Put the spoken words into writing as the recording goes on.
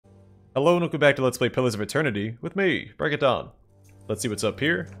Hello and welcome back to Let's Play Pillars of Eternity with me, Break It Down. Let's see what's up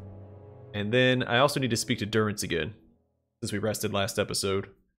here. And then I also need to speak to Durance again, since we rested last episode.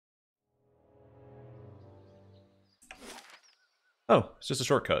 Oh, it's just a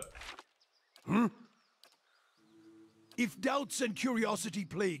shortcut. If doubts and curiosity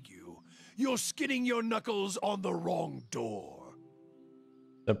plague you, you're skinning your knuckles on the wrong door.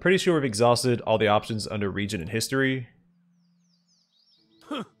 I'm pretty sure we've exhausted all the options under region and history.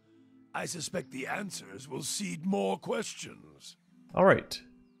 I suspect the answers will seed more questions. Alright,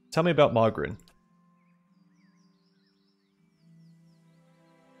 tell me about Mogren.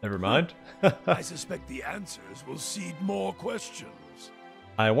 Never mind. I suspect the answers will seed more questions.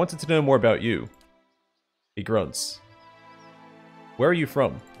 I wanted to know more about you. He grunts. Where are you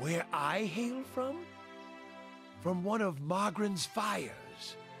from? Where I hail from? From one of Mogren's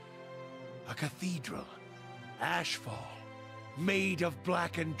fires. A cathedral. Ashfall. Made of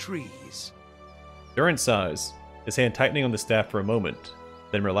blackened trees. Durance sighs, his hand tightening on the staff for a moment,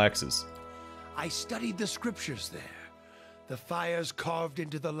 then relaxes. I studied the scriptures there. The fires carved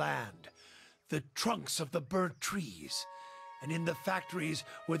into the land. The trunks of the burnt trees. And in the factories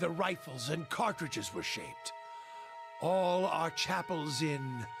where the rifles and cartridges were shaped. All are chapels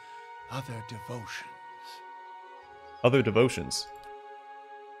in other devotions. Other devotions.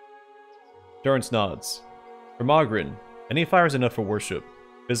 Durance nods. For Mogren, any fire is enough for worship,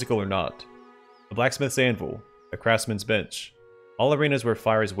 physical or not. A blacksmith's anvil, a craftsman's bench, all arenas where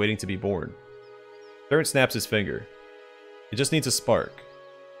fire is waiting to be born. Durance snaps his finger. It just needs a spark,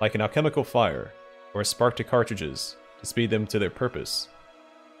 like an alchemical fire, or a spark to cartridges, to speed them to their purpose.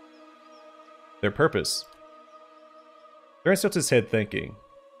 Their purpose? Durance tilts his head thinking.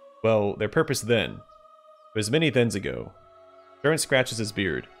 Well, their purpose then. It was many thens ago. Durance scratches his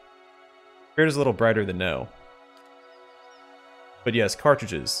beard. Beard is a little brighter than now. But yes,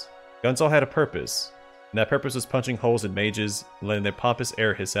 cartridges. Guns all had a purpose, and that purpose was punching holes in mages and letting their pompous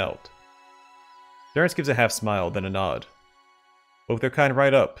air hiss out. Durance gives a half smile, then a nod. Woke their kind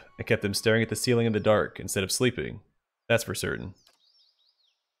right up, and kept them staring at the ceiling in the dark instead of sleeping. That's for certain.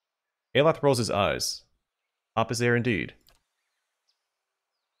 Aloth rolls his eyes. Pompous air indeed.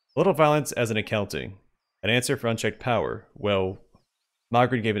 A little violence as an accounting. An answer for unchecked power. Well,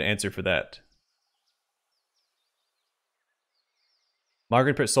 Mogren gave an answer for that.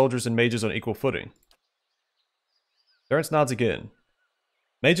 Mogren put soldiers and mages on equal footing. Durance nods again.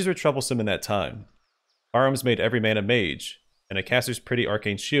 Mages were troublesome in that time. Firearms made every man a mage, and a caster's pretty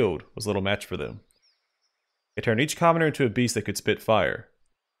arcane shield was little match for them. It turned each commoner into a beast that could spit fire.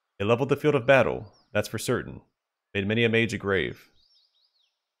 It leveled the field of battle, that's for certain. Made many a mage a grave.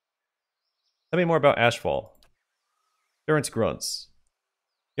 Tell me more about Ashfall. Durance grunts.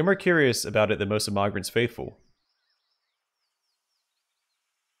 You're more curious about it than most of Mogren's faithful.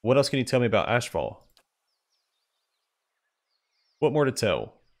 What else can you tell me about Ashfall? What more to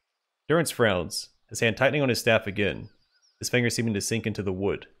tell? Durance frowns, his hand tightening on his staff again, his fingers seeming to sink into the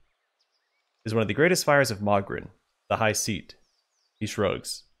wood. It is one of the greatest fires of Mogren, the High Seat. He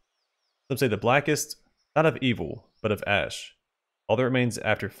shrugs. Some say the blackest, not of evil, but of ash. All that remains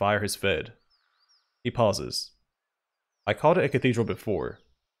after fire has fed. He pauses. I called it a cathedral before.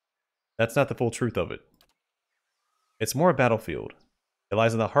 That's not the full truth of it. It's more a battlefield. It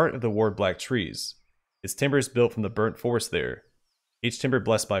lies in the heart of the warred black trees. Its timber is built from the burnt forest there, each timber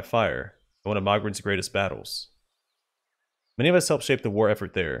blessed by fire, and one of Mogren's greatest battles. Many of us helped shape the war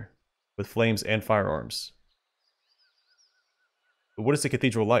effort there, with flames and firearms. But what is the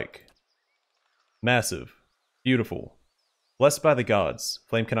cathedral like? Massive, beautiful, blessed by the gods,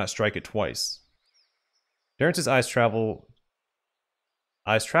 flame cannot strike it twice. Durance's eyes travels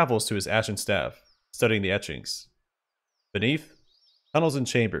to his ashen staff, studying the etchings. Beneath, tunnels and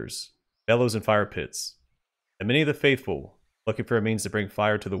chambers, bellows and fire pits, and many of the faithful, looking for a means to bring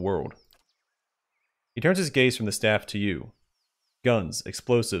fire to the world. He turns his gaze from the staff to you. Guns,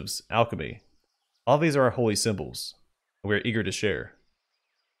 explosives, alchemy. All these are our holy symbols, and we are eager to share.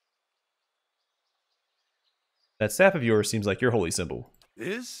 That staff of yours seems like your holy symbol.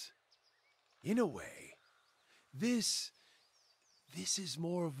 This? In a way. This is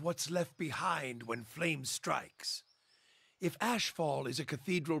more of what's left behind when flame strikes. If Ashfall is a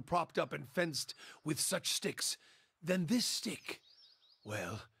cathedral propped up and fenced with such sticks, then this stick,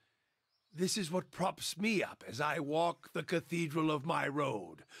 well, this is what props me up as I walk the cathedral of my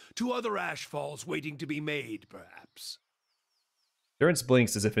road, to other Ashfalls waiting to be made, perhaps. Durance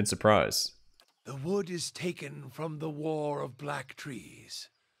blinks as if in surprise. The wood is taken from the war of black trees.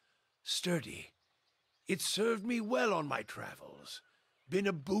 Sturdy. It served me well on my travels. Been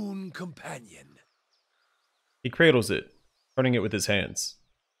a boon companion. He cradles it, turning it with his hands.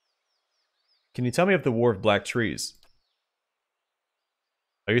 Can you tell me of the War of Black Trees?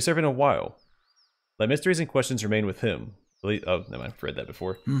 Are you serving a while? Let mysteries and questions remain with him. Oh, never mind, I've read that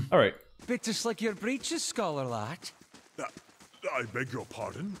before. Alright. Bit to slick your breeches, scholar lad. I beg your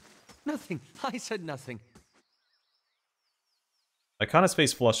pardon? Nothing. I said nothing. Icana's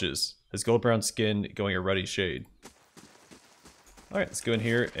face flushes, his gold brown skin going a ruddy shade. Alright, let's go in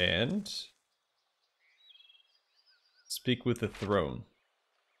here and speak with the throne.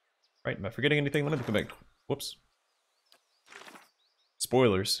 Right, am I forgetting anything? Let me come back. Whoops.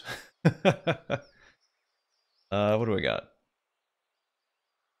 Spoilers. What do I got?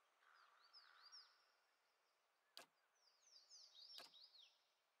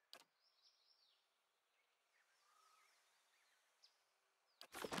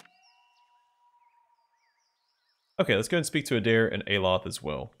 Okay, let's go and speak to Adair and Aloth as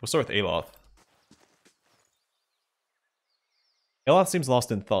well. We'll start with Aloth. Aloth seems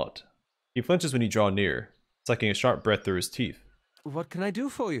lost in thought. He flinches when you draw near, sucking a sharp breath through his teeth. What can I do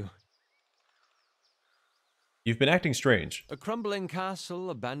for you? You've been acting strange. A crumbling castle,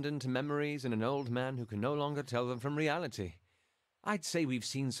 abandoned to memories, and an old man who can no longer tell them from reality. I'd say we've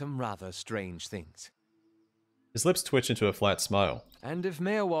seen some rather strange things. His lips twitch into a flat smile. And if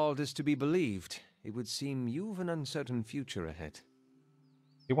Meerwald is to be believed, it would seem you've an uncertain future ahead.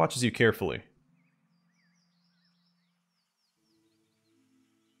 He watches you carefully.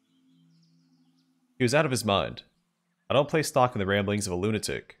 He was out of his mind. I don't place stock in the ramblings of a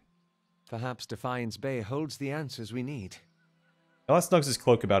lunatic. Perhaps Defiance Bay holds the answers we need. Aloth snugs his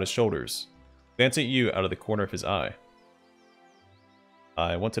cloak about his shoulders, glancing at you out of the corner of his eye.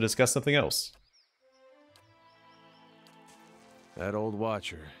 I want to discuss something else. That old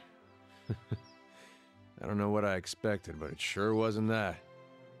watcher. I don't know what I expected, but it sure wasn't that.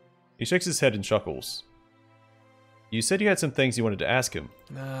 He shakes his head and chuckles. You said you had some things you wanted to ask him.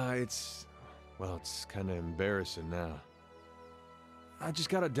 Nah, it's kind of embarrassing now. I just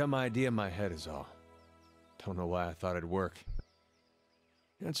got a dumb idea in my head is all. Don't know why I thought it'd work.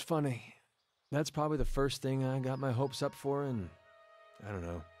 It's funny. That's probably the first thing I got my hopes up for in, I don't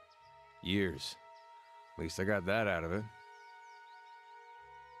know, years. At least I got that out of it.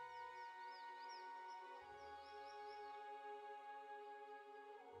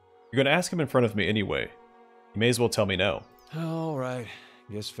 You're going to ask him in front of me anyway. You may as well tell me now. All right.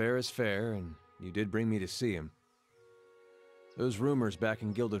 Guess fair is fair, and you did bring me to see him. Those rumors back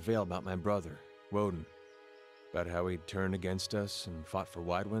in Gilded Vale about my brother, Woden, about how he'd turned against us and fought for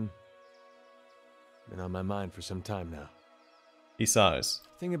Widewind, been on my mind for some time now. He sighs.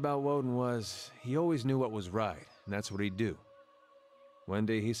 The thing about Woden was, he always knew what was right, and that's what he'd do. One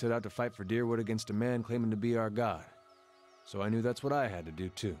day he set out to fight for Deerwood against a man claiming to be our god. So I knew that's what I had to do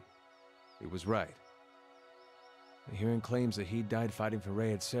too. It was right. And hearing claims that he died fighting for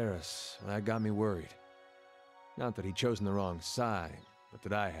Rayed Saris, that got me worried. Not that he'd chosen the wrong side, but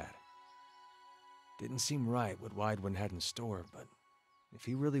that I had. Didn't seem right what Widewind had in store, but if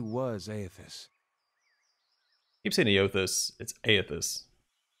he really was Aethys... Keep saying Eothas, it's Aethys.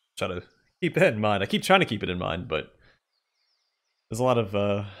 Try to keep that in mind. I keep trying to keep it in mind, but there's a lot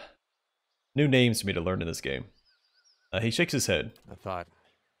of new names for me to learn in this game. He shakes his head. I thought,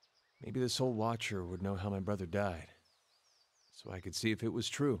 maybe this old Watcher would know how my brother died. So I could see if it was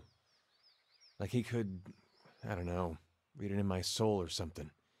true. Like he could, I don't know, read it in my soul or something.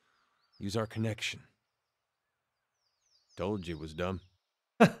 Use our connection. Told you it was dumb.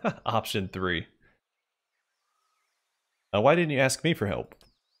 Option 3. Why didn't you ask me for help?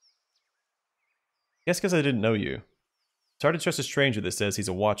 Guess because I didn't know you. It's hard to trust a stranger that says he's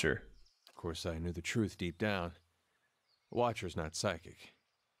a watcher. Of course, I knew the truth deep down. A Watcher's not psychic.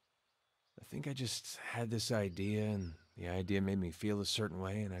 I think I just had this idea, and the idea made me feel a certain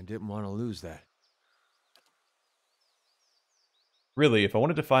way, and I didn't want to lose that. Really, if I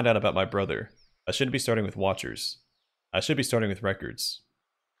wanted to find out about my brother, I shouldn't be starting with watchers. I should be starting with records.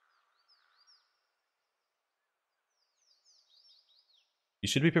 You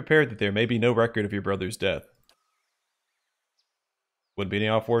should be prepared that there may be no record of your brother's death. Wouldn't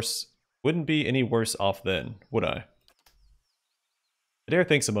be any worse off then, would I? Adair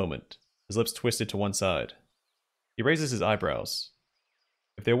thinks a moment, his lips twisted to one side. He raises his eyebrows.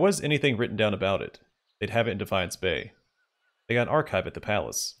 If there was anything written down about it, they'd have it in Defiance Bay. They got an archive at the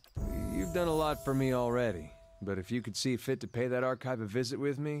palace. You've done a lot for me already, but if you could see fit to pay that archive a visit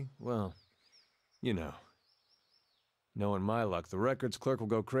with me, well, you know. Knowing my luck, the records clerk will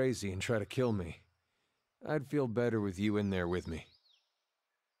go crazy and try to kill me. I'd feel better with you in there with me.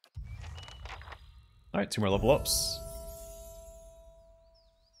 Alright, 2 more level ups.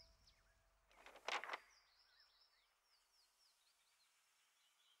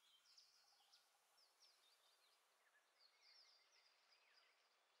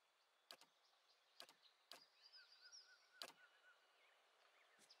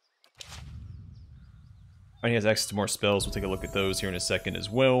 And he has access to more spells. We'll take a look at those here in a second as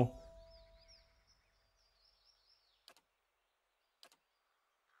well.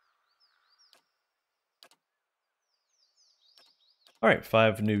 Alright,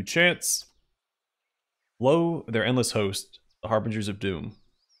 5 new chants. Lo, their endless host, the harbingers of doom.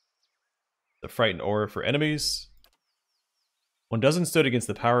 The frightened aura for enemies. 1 dozen stood against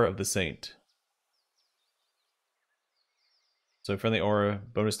the power of the saint. So friendly aura,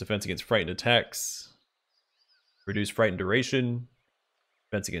 bonus defense against frightened attacks. Reduce frightened duration.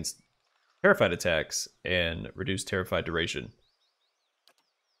 Defense against terrified attacks. And reduce terrified duration.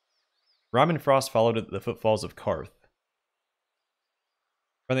 Rime and Frost followed the footfalls of Karth.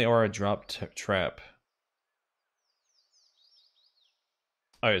 Friendly aura, drop trap.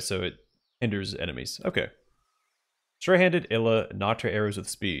 Alright, so it hinders enemies. Okay. Sure-handed Illa knocked her arrows with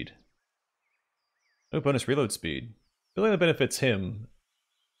speed. No bonus reload speed. Really only benefits him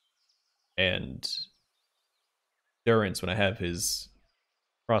and Durance when I have his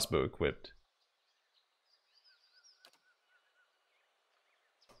crossbow equipped.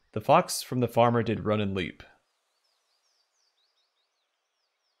 The fox from the farmer did run and leap.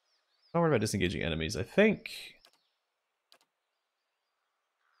 Not worried about disengaging enemies. I think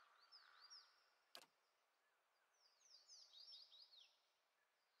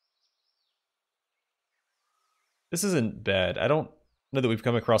this isn't bad. I don't know that we've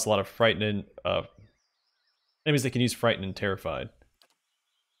come across a lot of frightening enemies that can use frightened and terrified.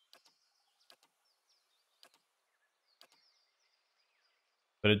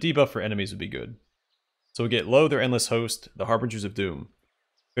 But a debuff for enemies would be good. So we get Lo, their endless host, the harbingers of doom.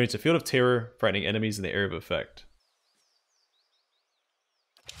 Creates a field of terror, frightening enemies in the area of effect.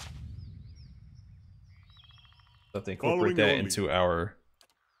 So I have to incorporate that into our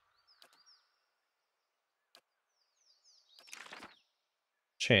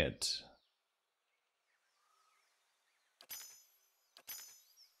chant.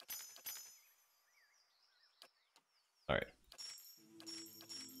 Alright.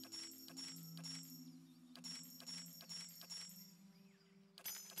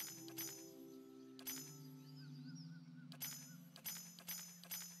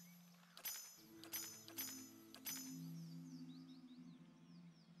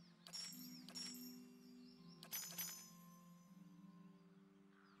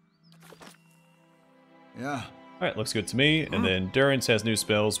 Yeah. Alright, looks good to me. And then Durance has new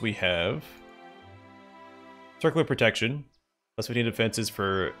spells. We have Circular Protection, plus 15 defenses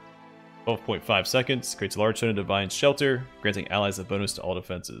for 12.5 seconds. Creates a large zone of divine shelter, granting allies a bonus to all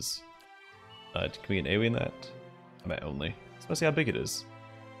defenses. Can we get an AoE in that? Combat only. Let's see how big it is.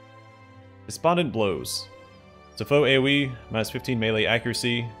 Despondent Blows. So foe AoE, minus 15 melee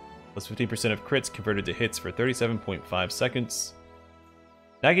accuracy, plus 15% of crits converted to hits for 37.5 seconds.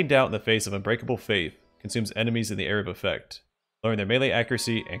 Nagging doubt in the face of unbreakable faith consumes enemies in the area of effect, lowering their melee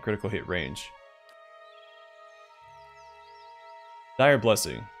accuracy and critical hit range. Dire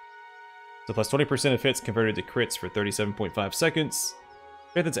Blessing. So plus 20% of hits converted to crits for 37.5 seconds.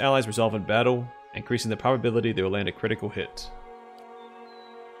 Strengthens allies resolve in battle, increasing the probability they will land a critical hit.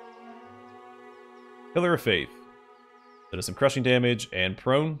 Pillar of Faith. So does some crushing damage and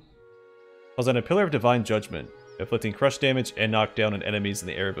prone. Calls on a Pillar of Divine Judgment, inflicting crush damage and knockdown on enemies in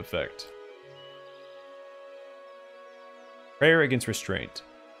the area of effect. Prayer against Restraint.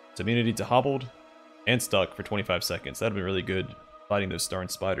 It's immunity to hobbled and stuck for 25 seconds. That would be really good fighting those darn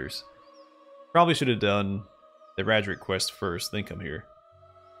spiders. Probably should have done the Radric quest first, then come here.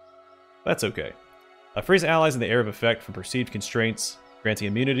 That's okay. Frees allies in the area of effect from perceived constraints, granting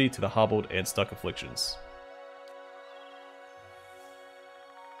immunity to the hobbled and stuck afflictions.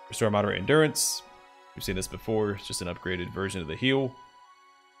 Restore moderate endurance. We've seen this before, it's just an upgraded version of the heal.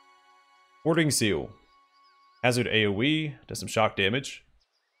 Warding Seal. Hazard AoE, does some shock damage.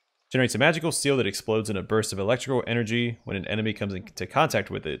 Generates a magical seal that explodes in a burst of electrical energy when an enemy comes into contact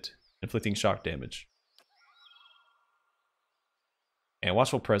with it, inflicting shock damage. And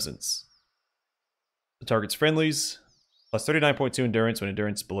Watchful Presence. The target's friendlies, plus 39.2 endurance when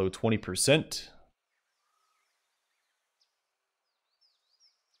endurance below 20%.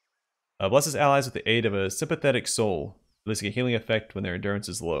 Blesses allies with the aid of a sympathetic soul, releasing a healing effect when their endurance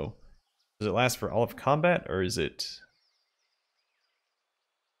is low. Does it last for all of combat, or is it...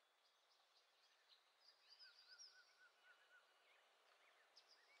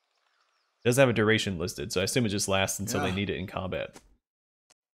 It does have a duration listed, so I assume it just lasts until they need it in combat.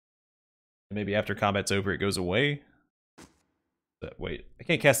 And maybe after combat's over, it goes away? But wait, I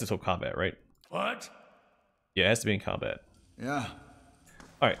can't cast it until combat, right? What? Yeah, it has to be in combat. Yeah.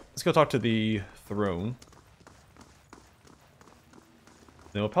 Alright, let's go talk to the throne.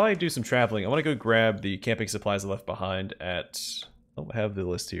 Then we'll probably do some traveling. I want to go grab the camping supplies I left behind at... I don't have the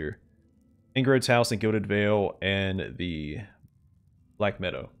list here. Ingrod's house in Gilded Vale and the Black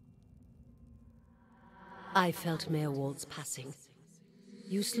Meadow. I felt Mayor Wald's passing.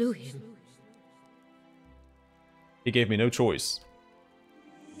 You slew him. He gave me no choice.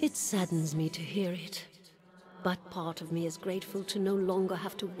 It saddens me to hear it. But part of me is grateful to no longer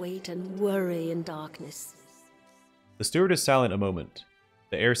have to wait and worry in darkness. The steward is silent a moment.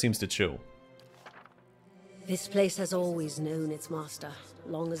 The air seems to chill. This place has always known its master,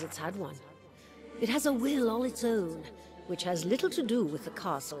 long as it's had one. It has a will all its own, which has little to do with the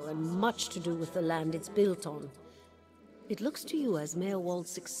castle and much to do with the land it's built on. It looks to you as Mayor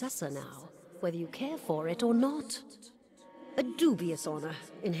Wald's successor now, whether you care for it or not. A dubious honor,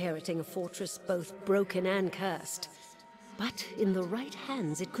 inheriting a fortress both broken and cursed. But in the right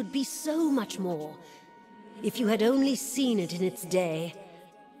hands, it could be so much more. If you had only seen it in its day.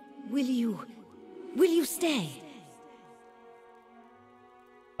 Will you stay?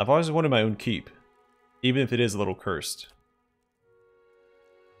 I've always wanted my own keep, even if it is a little cursed.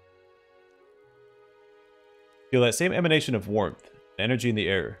 Feel that same emanation of warmth and energy in the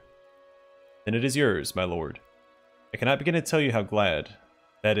air. Then it is yours, my lord. I cannot begin to tell you how glad,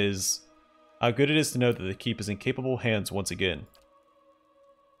 that is, how good it is to know that the keep is in capable hands once again.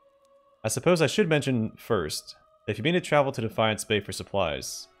 I suppose I should mention first, that if you mean to travel to Defiance Bay for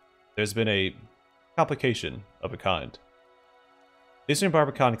supplies, there's been a complication of a kind. The Eastern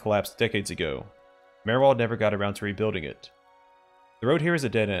Barbican collapsed decades ago. Mayor Wald never got around to rebuilding it. The road here is a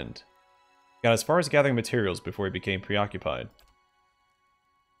dead end. Got as far as gathering materials before he became preoccupied.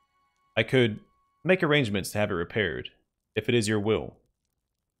 I could make arrangements to have it repaired, if it is your will.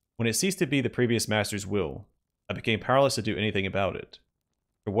 When it ceased to be the previous master's will, I became powerless to do anything about it.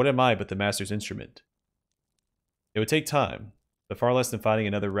 For what am I but the master's instrument? It would take time, but far less than finding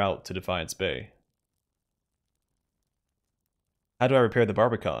another route to Defiance Bay. How do I repair the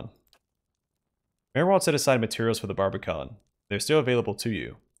Barbican? Mayor Wald set aside materials for the Barbican. They're still available to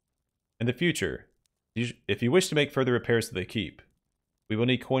you. In the future, if you wish to make further repairs to the keep, we will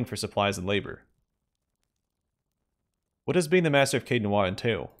need coin for supplies and labor. What does being the master of Caed Nua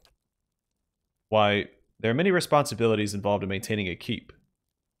entail? Why, there are many responsibilities involved in maintaining a keep.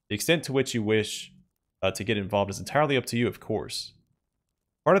 The extent to which you wish to get involved is entirely up to you, of course.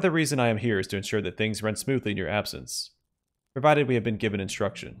 Part of the reason I am here is to ensure that things run smoothly in your absence, provided we have been given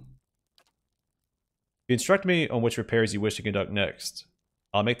instruction. If you instruct me on which repairs you wish to conduct next,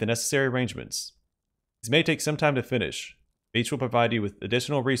 I'll make the necessary arrangements. These may take some time to finish, but each will provide you with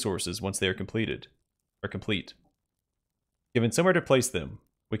additional resources once they are complete. Given somewhere to place them,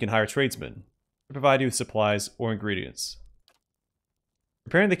 we can hire tradesmen to provide you with supplies or ingredients.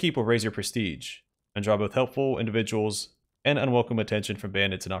 Repairing the keep will raise your prestige and draw both helpful individuals and unwelcome attention from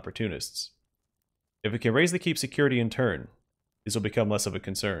bandits and opportunists. If we can raise the keep's security in turn, these will become less of a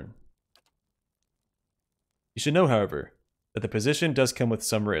concern. You should know, however, that the position does come with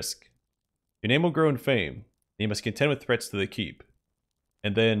some risk. Your name will grow in fame, and you must contend with threats to the keep.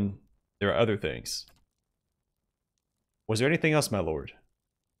 And then, there are other things. Was there anything else, my lord?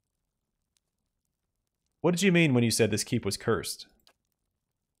 What did you mean when you said this keep was cursed?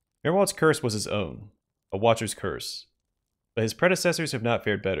 Mayor Wald's curse was his own, a watcher's curse. But his predecessors have not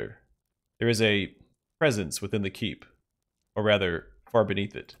fared better. There is a presence within the keep, or rather, far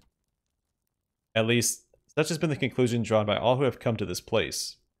beneath it. At least, such has been the conclusion drawn by all who have come to this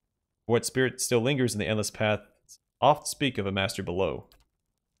place. For what spirit still lingers in the endless path oft speak of a master below.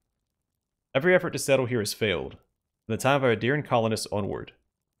 Every effort to settle here has failed, from the time of our dear colonists onward.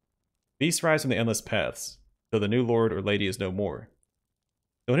 Beasts rise from the endless paths, though the new lord or lady is no more.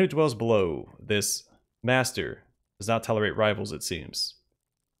 The one who dwells below, this master, does not tolerate rivals, it seems.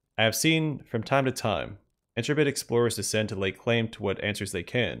 I have seen, from time to time, intrepid explorers descend to lay claim to what answers they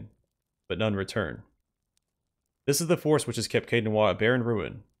can, but none return. This is the force which has kept Caed Nua a barren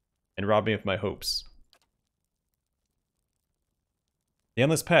ruin, and robbed me of my hopes. The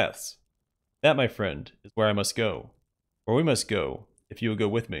endless paths. That, my friend, is where I must go. Where we must go, if you will go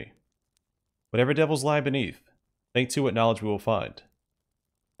with me. Whatever devils lie beneath, think to what knowledge we will find.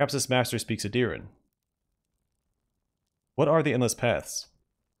 Perhaps this master speaks Adiran. What are the endless paths?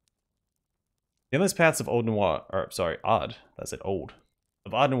 The endless paths of Old Noir, Odd, that's it, Old.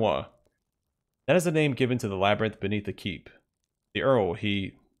 Of Odd Noir. That is the name given to the labyrinth beneath the keep. The Earl,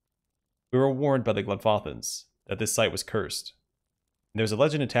 we were warned by the Glenfothans that this site was cursed. And there was a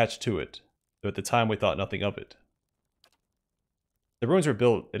legend attached to it, though at the time we thought nothing of it. The ruins were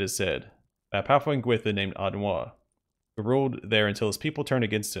built, it is said, by a powerful Ingwithan named Odd Noir, who ruled there until his people turned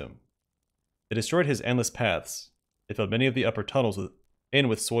against him. They destroyed his endless paths. They filled many of the upper tunnels in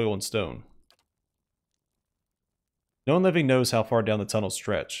with soil and stone. No one living knows how far down the tunnels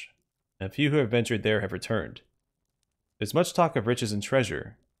stretch, and few who have ventured there have returned. There's much talk of riches and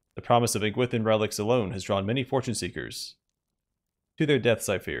treasure. The promise of Iguithan relics alone has drawn many fortune seekers. To their deaths,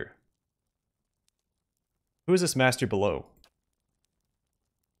 I fear. Who is this master below?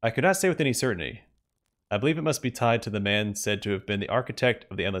 I could not say with any certainty. I believe it must be tied to the man said to have been the architect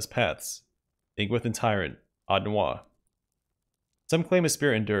of the Endless Paths, the Iguithan tyrant, Caed Nua. Some claim his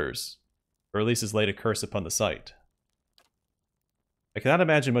spirit endures, or at least has laid a curse upon the site. I cannot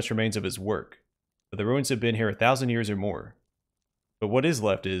imagine much remains of his work, but the ruins have been here 1,000 years or more. But what is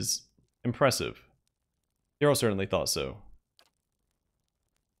left is impressive. Daryl certainly thought so.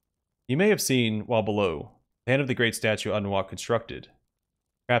 You may have seen, while below, the hand of the great statue Caed Nua constructed.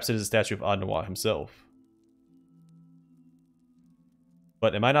 Perhaps it is a statue of Caed Nua himself.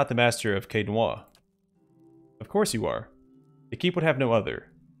 But am I not the master of Caed Nua? Of course you are. The keep would have no other,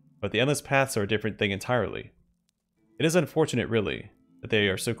 but the Endless Paths are a different thing entirely. It is unfortunate, really, that they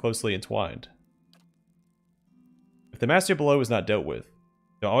are so closely entwined. If the master below is not dealt with,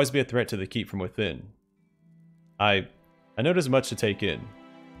 there will always be a threat to the keep from within. I know it is much to take in,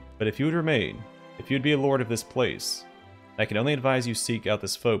 but if you would remain, if you would be a lord of this place, I can only advise you seek out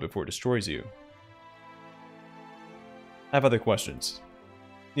this foe before it destroys you. I have other questions.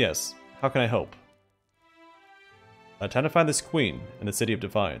 Yes, how can I help? Time to find this queen in the City of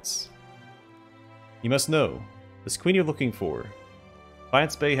Defiance. You must know, this queen you're looking for,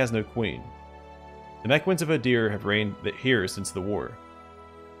 Defiance Bay has no queen. The Mekwins of Adir have reigned here since the war.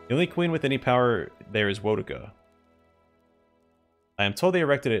 The only queen with any power there is Wotica. I am told they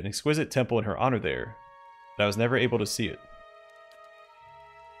erected an exquisite temple in her honor there, but I was never able to see it.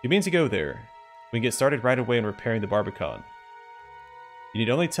 If you mean to go there, we can get started right away on repairing the Barbican. You need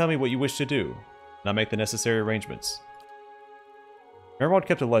only tell me what you wish to do, and I'll make the necessary arrangements. Merwald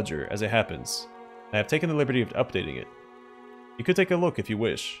kept a ledger, as it happens, and I have taken the liberty of updating it. You could take a look if you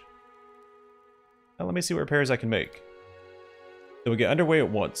wish. Now let me see what repairs I can make. Then we get underway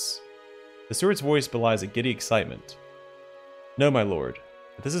at once. The steward's voice belies a giddy excitement. No, my lord,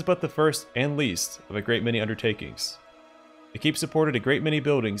 but this is but the first and least of a great many undertakings. The keep supported a great many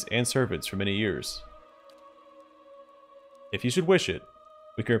buildings and servants for many years. If you should wish it,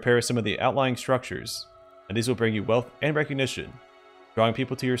 we can repair some of the outlying structures, and these will bring you wealth and recognition, drawing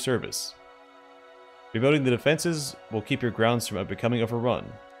people to your service. Rebuilding the defenses will keep your grounds from becoming overrun,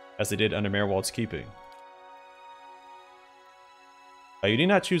 as they did under Merwald's keeping. You need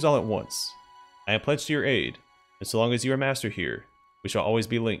not choose all at once. I am pledged to your aid, and so long as you are master here, we shall always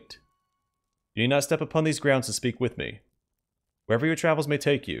be linked. You need not step upon these grounds to speak with me. Wherever your travels may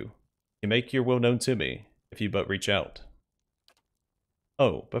take you, you can make your will known to me, if you but reach out.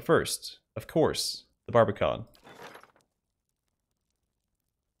 Oh, but first, of course, the Barbican.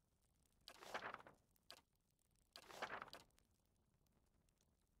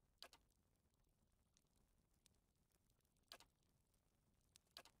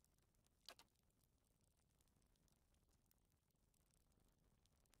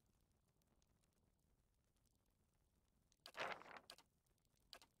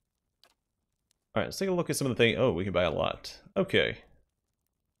 Alright, let's take a look at some of the things. Oh, we can buy a lot. Okay.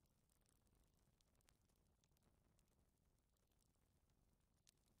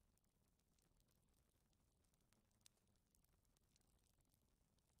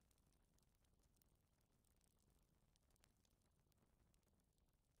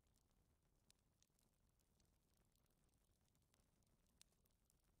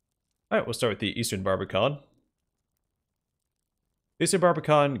 Alright, we'll start with the Eastern Barbican. Eastern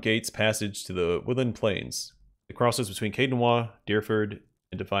Barbican gates passage to the Woodland Plains. It crosses between Caed Nua, Deerford,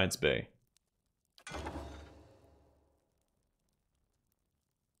 and Defiance Bay.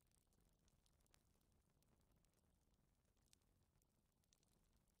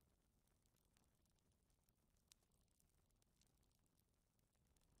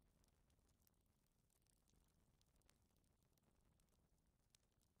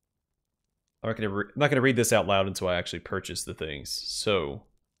 I'm not going to read this out loud until I actually purchase the things. So,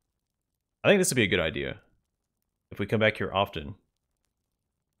 I think this would be a good idea if we come back here often.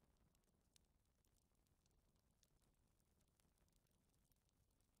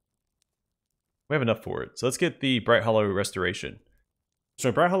 We have enough for it. So let's get the Bright Hollow Restoration.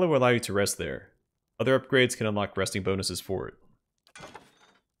 So Bright Hollow will allow you to rest there. Other upgrades can unlock resting bonuses for it.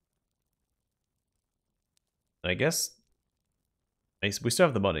 And I guess we still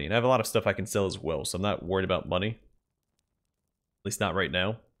have the money, and I have a lot of stuff I can sell as well, so I'm not worried about money. At least not right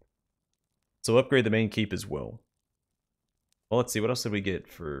now. So we'll upgrade the main keep as well. Well, let's see, what else did we get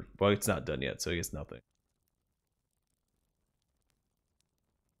for... Well, it's not done yet, so I guess nothing.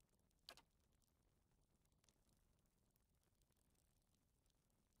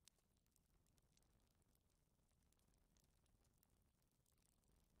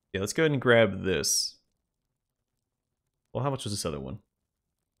 Yeah, let's go ahead and grab this. Well, how much was this other one?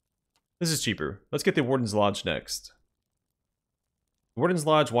 This is cheaper. Let's get the Warden's Lodge next. The Warden's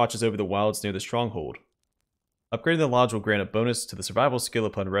Lodge watches over the wilds near the stronghold. Upgrading the lodge will grant a bonus to the survival skill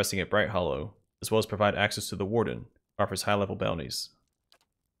upon resting at Bright Hollow, as well as provide access to the Warden. Offers high-level bounties.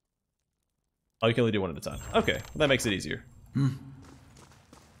 Oh, you can only do one at a time. Okay, well, that makes it easier. We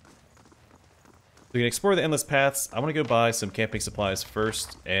can explore the endless paths. I want to go buy some camping supplies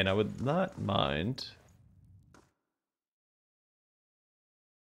first, and I would not mind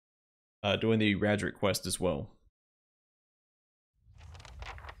doing the Radric quest as well.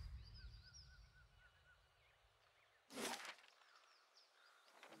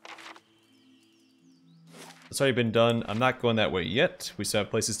 It's already been done. I'm not going that way yet. We still have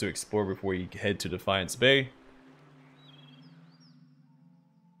places to explore before we head to Defiance Bay.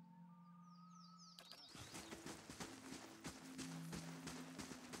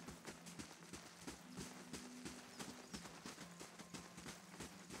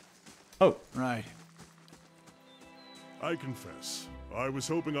 Oh. Right. I confess, I was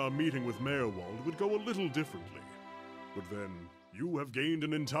hoping our meeting with Mayor Wald would go a little differently. But then, you have gained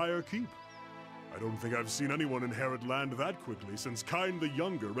an entire keep. I don't think I've seen anyone inherit land that quickly since Caed the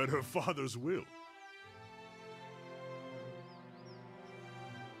Younger read her father's will.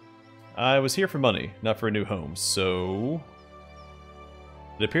 I was here for money, not for a new home, so...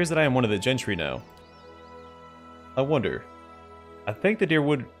 It appears that I am one of the gentry now. I wonder. I think the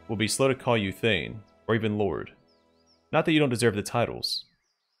Deerwood will be slow to call you Thane, or even Lord. Not that you don't deserve the titles.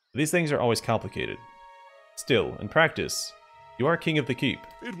 But these things are always complicated. Still, in practice, you are king of the keep.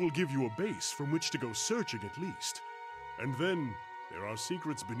 It will give you a base from which to go searching at least. And then, there are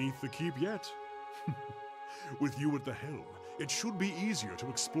secrets beneath the keep yet. With you at the helm, it should be easier to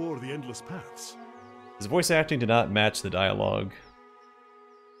explore the endless paths. His voice acting did not match the dialogue.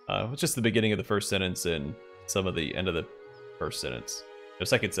 It was just the beginning of the first sentence and some of the end of the first sentence. No,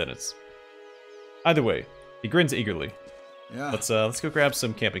 second sentence. Either way, he grins eagerly. Yeah. Let's go grab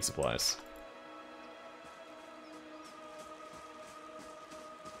some camping supplies.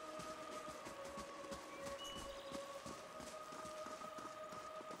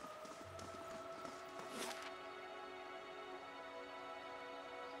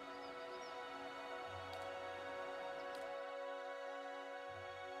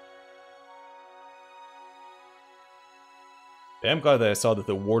 Yeah, I'm glad that I saw that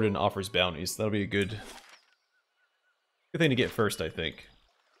the Warden offers bounties. That'll be a good thing to get first, I think.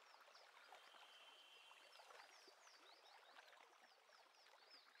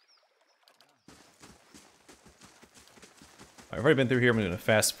 I've already been through here. I'm going to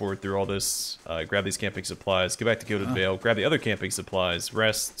fast forward through all this, grab these camping supplies, go back to Gilded Vale, grab the other camping supplies,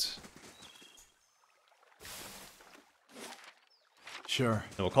 rest. Sure.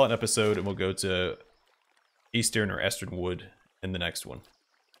 And we'll call it an episode, and we'll go to Eastern or Estern Wood in the next one.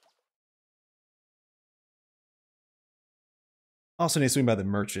 Also need to swing by the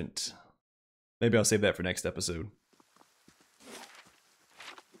merchant. Maybe I'll save that for next episode.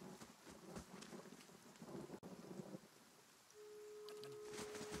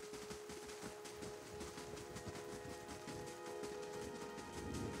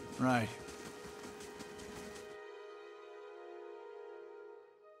 Right.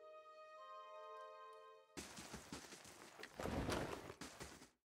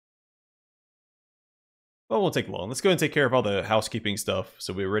 Well, it won't take long. Let's go and take care of all the housekeeping stuff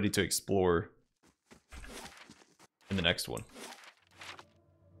so we're ready to explore in the next one.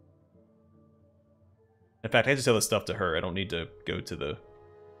 In fact, I just sell this stuff to her. I don't need to go to the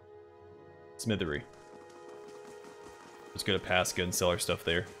smithery. Let's go to Pasca and sell our stuff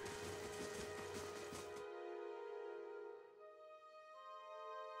there.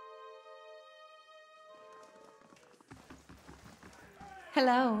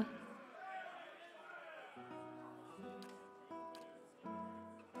 Hello.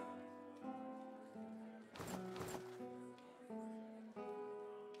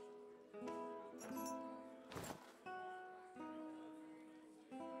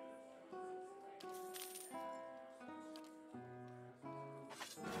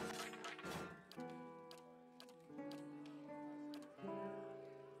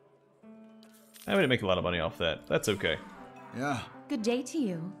 I didn't make a lot of money off that. That's okay. Yeah. Good day to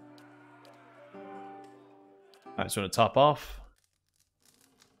you. Alright, so I'm going to top off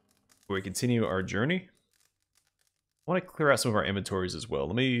before we continue our journey. I want to clear out some of our inventories as well.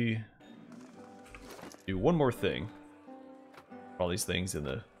 Let me do one more thing. All these things in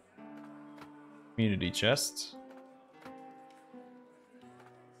the community chest.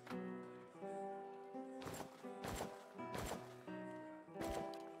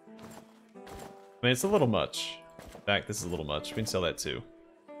 I mean, it's a little much. In fact, this is a little much. We can sell that too.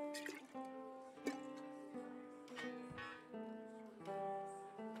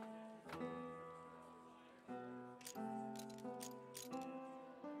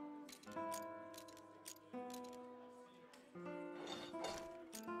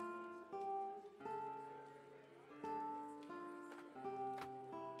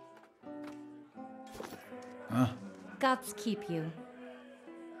 Gods keep you.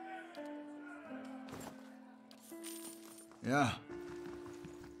 Yeah.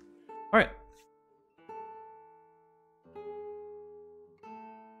 Alright.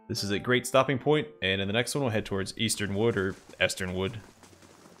 This is a great stopping point, and in the next one we'll head towards Eastern Wood, or Estern Wood.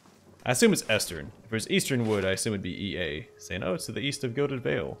 I assume it's Estern. If it was Eastern Wood, I assume it'd be EA, saying, oh, it's to the east of Goated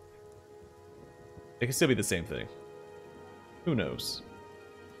Vale. It could still be the same thing. Who knows?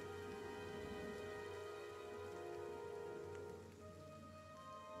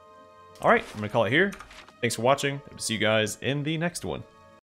 Alright, I'm going to call it here. Thanks for watching. Hope to see you guys in the next one.